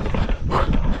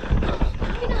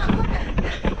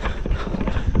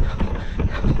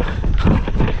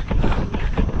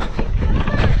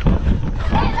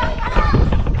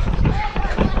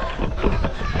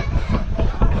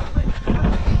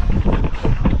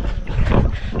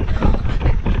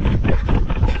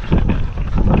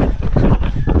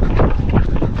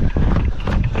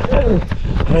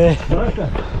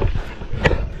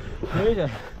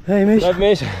 Hey,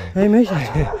 Mesha.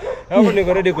 Hapo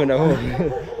niko ready kwenda home.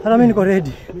 Hata mimi niko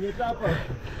ready.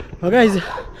 Guys,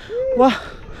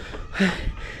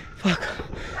 fuck.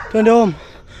 Twende home.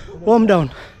 Warm down.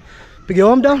 Pige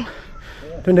warm down.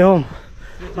 Twende home.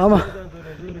 Mama.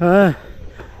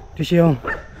 Tushie home.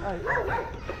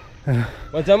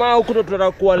 Wajamaa huko ndo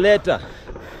tunataka kuwaleta.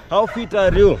 How fit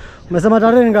are you? Umesema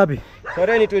tarehe ngapi?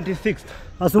 Tarehe ni 26th.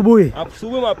 Asubuhi.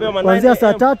 Asubuhi mapema kuanzia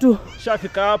saa 3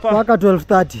 shafika hapa mpaka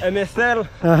 12:30. MSL.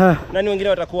 Nani wengine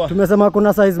watakuwa? Tumesema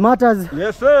kuna size matters.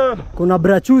 Yes sir. Kuna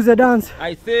brachuze dance.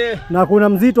 I say. Na kuna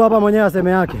mzito hapa mwenyewe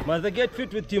aseme yake. Must get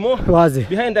fit with Timo. Wazi.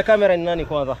 Behind the camera ni nani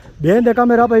kwanza? Behind the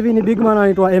camera hapa hivi ni big man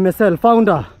anaitwa MSL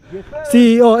founder.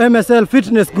 CEO MSL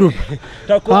Fitness Group.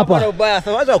 Takuwa hapa na ubaya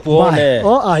sasa wacha kuone.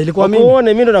 Ilikuwa mimi.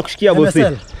 Kuone mimi ndo nakushikia bosi.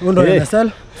 MSL. Ndo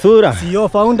MSL. Sura. CEO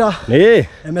founder.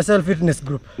 MSL Fitness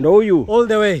Group. Ndo huyu. All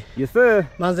the way. Yes sir.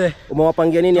 Manze.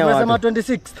 Umewapangia nini hawa? Tumesema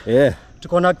 26th.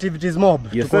 Tuko na activities mob.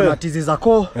 Yes, tuko na tizi za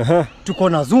core. Tuko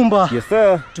na zumba. Yes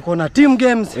sir. Tuko na team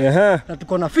games. Na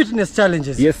tuko na fitness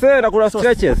challenges. Yes sir, na kuna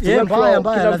stretches. Mbaya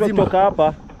lazima kutoka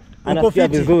hapa anasikia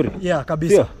vizuri. Yeah,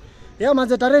 kabisa.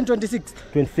 Manze tarehe 26.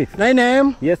 9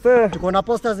 am. Yes sir. Tuko na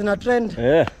posters na trend.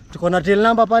 Tuko na till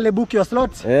number pale, book your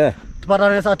slots.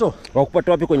 Tupatane saa to.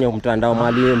 Wakupata wapi kwenye mtandao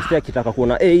mahali msee akitaka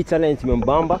kuona hii challenge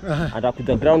imembamba,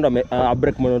 atakuja ground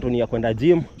break monotony ya kwenda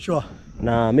gym. Sure.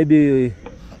 Na maybe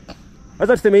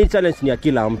sasa tuseme hii challenge ni ya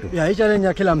kila mtu. Hii challenge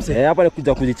ya kila msee. Hapa ni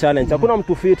kuja kujichallenge. Hakuna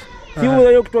mtu fit. Si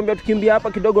wewe ukituambia tukimbia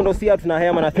hapa kidogo ndo si tuna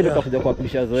hema na feel tutakuja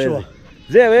kuwakilisha zoezi. Sure.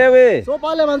 Wewe. So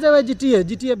pale manze wewe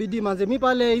jitie bidii manze. Mimi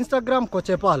pale Instagram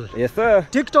Kochepal. Yes sir.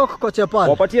 TikTok Kochepal.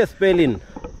 Wapatie spelling.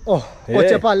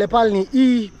 Kochepal pale ni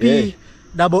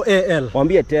EPAAL.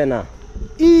 Waambie tena.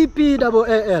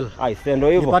 EPAAL. Ndio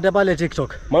hivyo. Nipate pale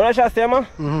TikTok. Maana sema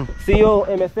CEO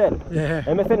MSL.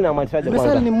 MSL inamaanisha kwanza?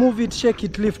 MSL ni move it, shake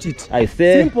it, lift it.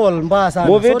 Simple mbaya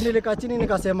sana. So nilikaa chini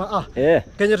nikasema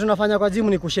kenye tunafanya kwa gym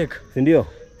ni kushake. Si ndio?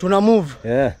 Tuna move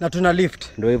na tuna lift.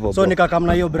 Ndio hivyo. So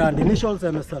nikakamna hiyo brand Initials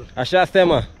MSL.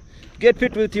 Ashasema get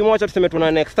fit with Timo, acha tuseme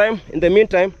tuna next time. In the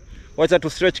meantime, wacha tu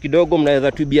stretch kidogo,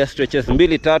 mnaweza tu bia stretches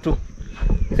 2-3.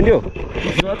 Si ndio?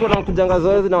 Watu wanakujanga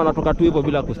zoezi na wanatoka tu hivyo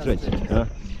bila ku stretch.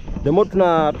 The more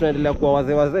tunaendelea kuwa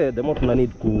wazee, the more tuna need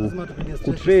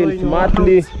ku train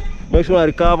smartly, make sure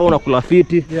recover, unakula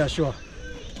fiti. Yeah, sure.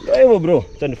 Hivyo bro,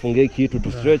 acha nifungie kitu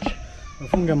tu stretch.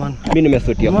 Ufunge man. Mimi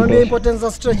nimesotia kwa. Mwambie importance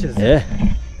of stretches.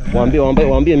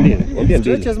 Waambie mbili.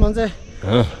 Stretches manze.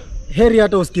 Heri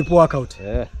hata uskip workout.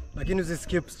 Lakini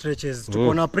usiskip stretches.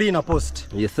 Tuko na pre na post.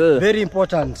 Yes sir. Very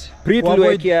important. Pre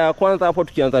tuliwekea kwanza hapo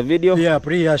tukianza video. Yeah,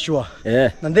 pre sure.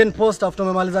 And then post after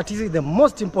umemaliza tizi, the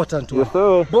most important one. Yes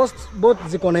sir. Both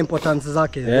ziko na importance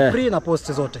zake. Pre na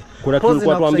post zote. Kuna kitu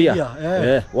kwa tuambia.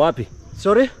 Wapi?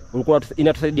 Sorry? Ulikuwa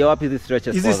inatusaidia wapi hizi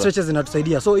stretches? Hizi stretches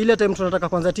zinatusaidia. So ile time tunataka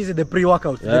kwanza tizi the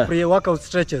pre-workout, the pre-workout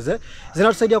stretches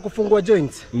zinatusaidia kufungua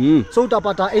joints. So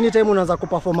utapata anytime unaanza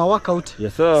kuperform a workout,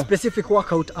 specific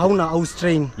workout au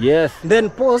strain. Then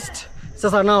post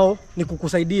sasa nao ni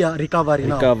kukusaidia recovery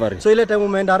now. So ile time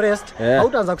umeenda rest,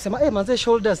 hautaanza kusema manze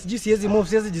shoulders siwezi move,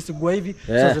 siwezi jisigua hivi.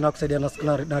 So zinakusaidia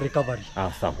na recovery.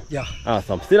 Awesome. Yeah.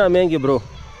 Awesome. Sina mengi bro.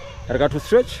 Nataka tu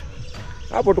stretch.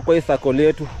 Hapo tuko hii circle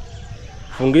yetu.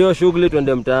 Fungio shughuli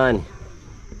twende mtaani.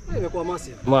 Imekuwa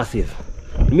massive. Massive.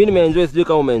 Mimi nimeenjoy, sijui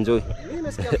kama umeenjoy. Mimi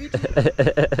nimesikia fiti.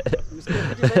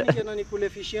 Nimesikia fiti zaidi na nikule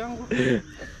fish yangu.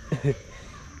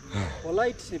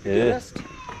 Polite, nipige rest.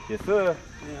 Yes sir.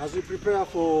 As we prepare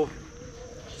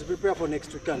for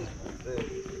next weekend.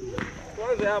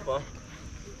 Kwanza hapa.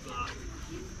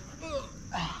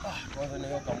 Kwanza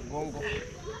niweka mgongo.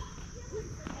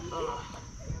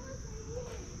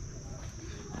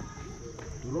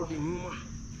 Turudi nyuma.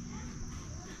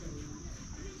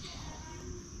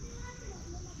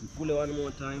 Pull it one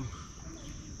more time.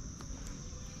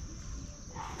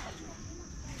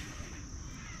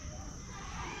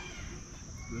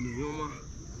 Turudi nyuma.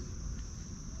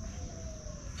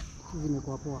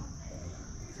 zimekuwa poa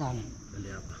sana.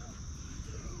 Ndio hapa.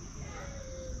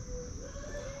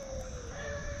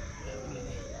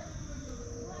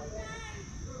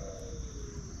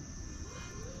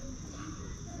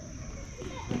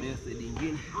 Ndio side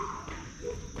nyingine.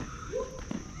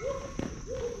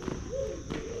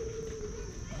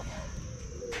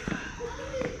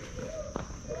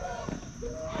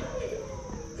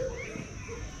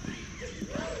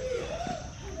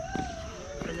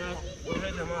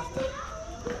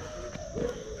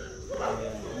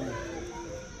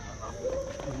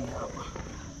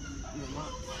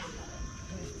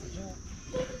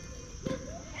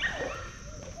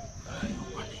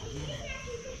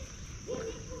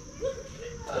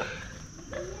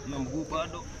 Mguu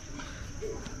bado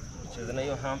cheza na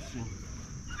hiyo hamstring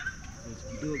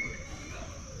kidogo,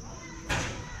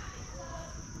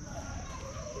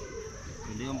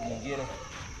 ndio mwingine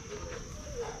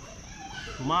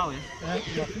tumawe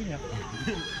tunafinya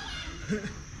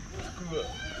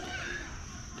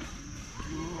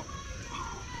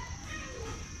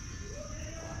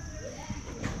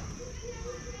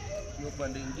hiyo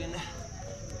upande mwingine.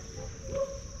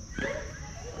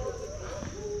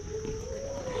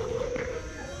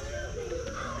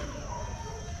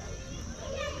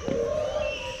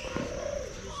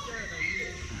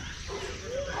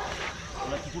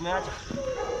 Tumeacha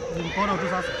ni mkono tu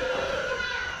sasa.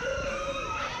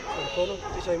 Mkono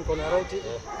kisha mkono right hivi.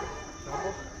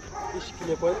 Hapo.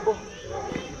 Ishikilie kwa elbow.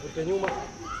 Ivute nyuma.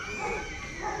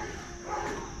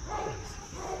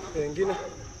 Nyingine.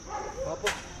 Hapo.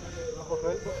 Hapo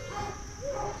kwa elbow.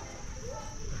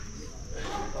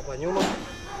 Hapa nyuma.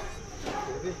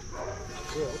 Hivi.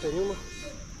 Ivute nyuma.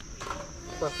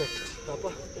 Perfect.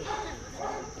 Hapa.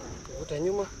 Ivute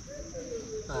nyuma.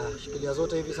 Shikilia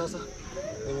zote hivi sasa.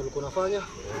 Wenye ulikuwa unafanya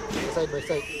side by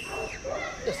side.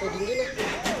 Side nyingine.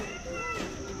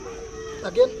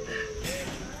 Again.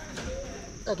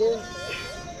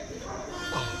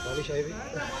 Balisha hivi.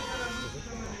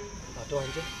 Atoa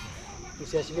nje.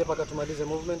 Usiachilie mpaka tumalize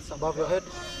movements above your head.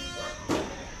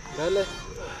 Mbele.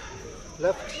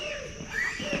 Left.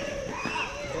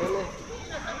 Mbele.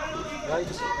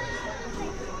 Right.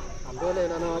 Mbele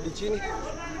na hadi chini.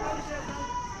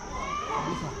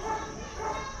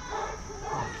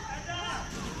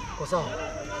 Kwa sawa?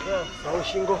 Sawa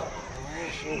shingo.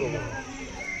 Shingo.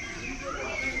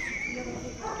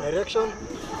 Direction.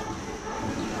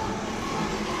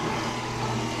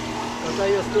 Sasa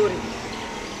hiyo story.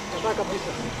 Sasa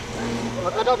kabisa.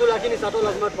 Wakati tu lakini sasa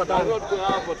lazima tupatane. Tuko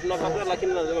hapo, tunapata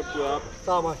lakini lazima tuwe hapo.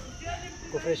 Sawa man.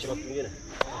 Kwa fresh watu wengine.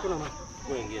 Hakuna man.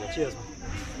 Kwa wengine. Cheers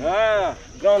man.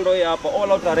 Ground hii hapa,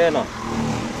 Allout Arena.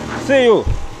 See you.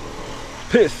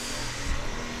 Peace.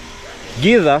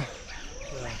 Giza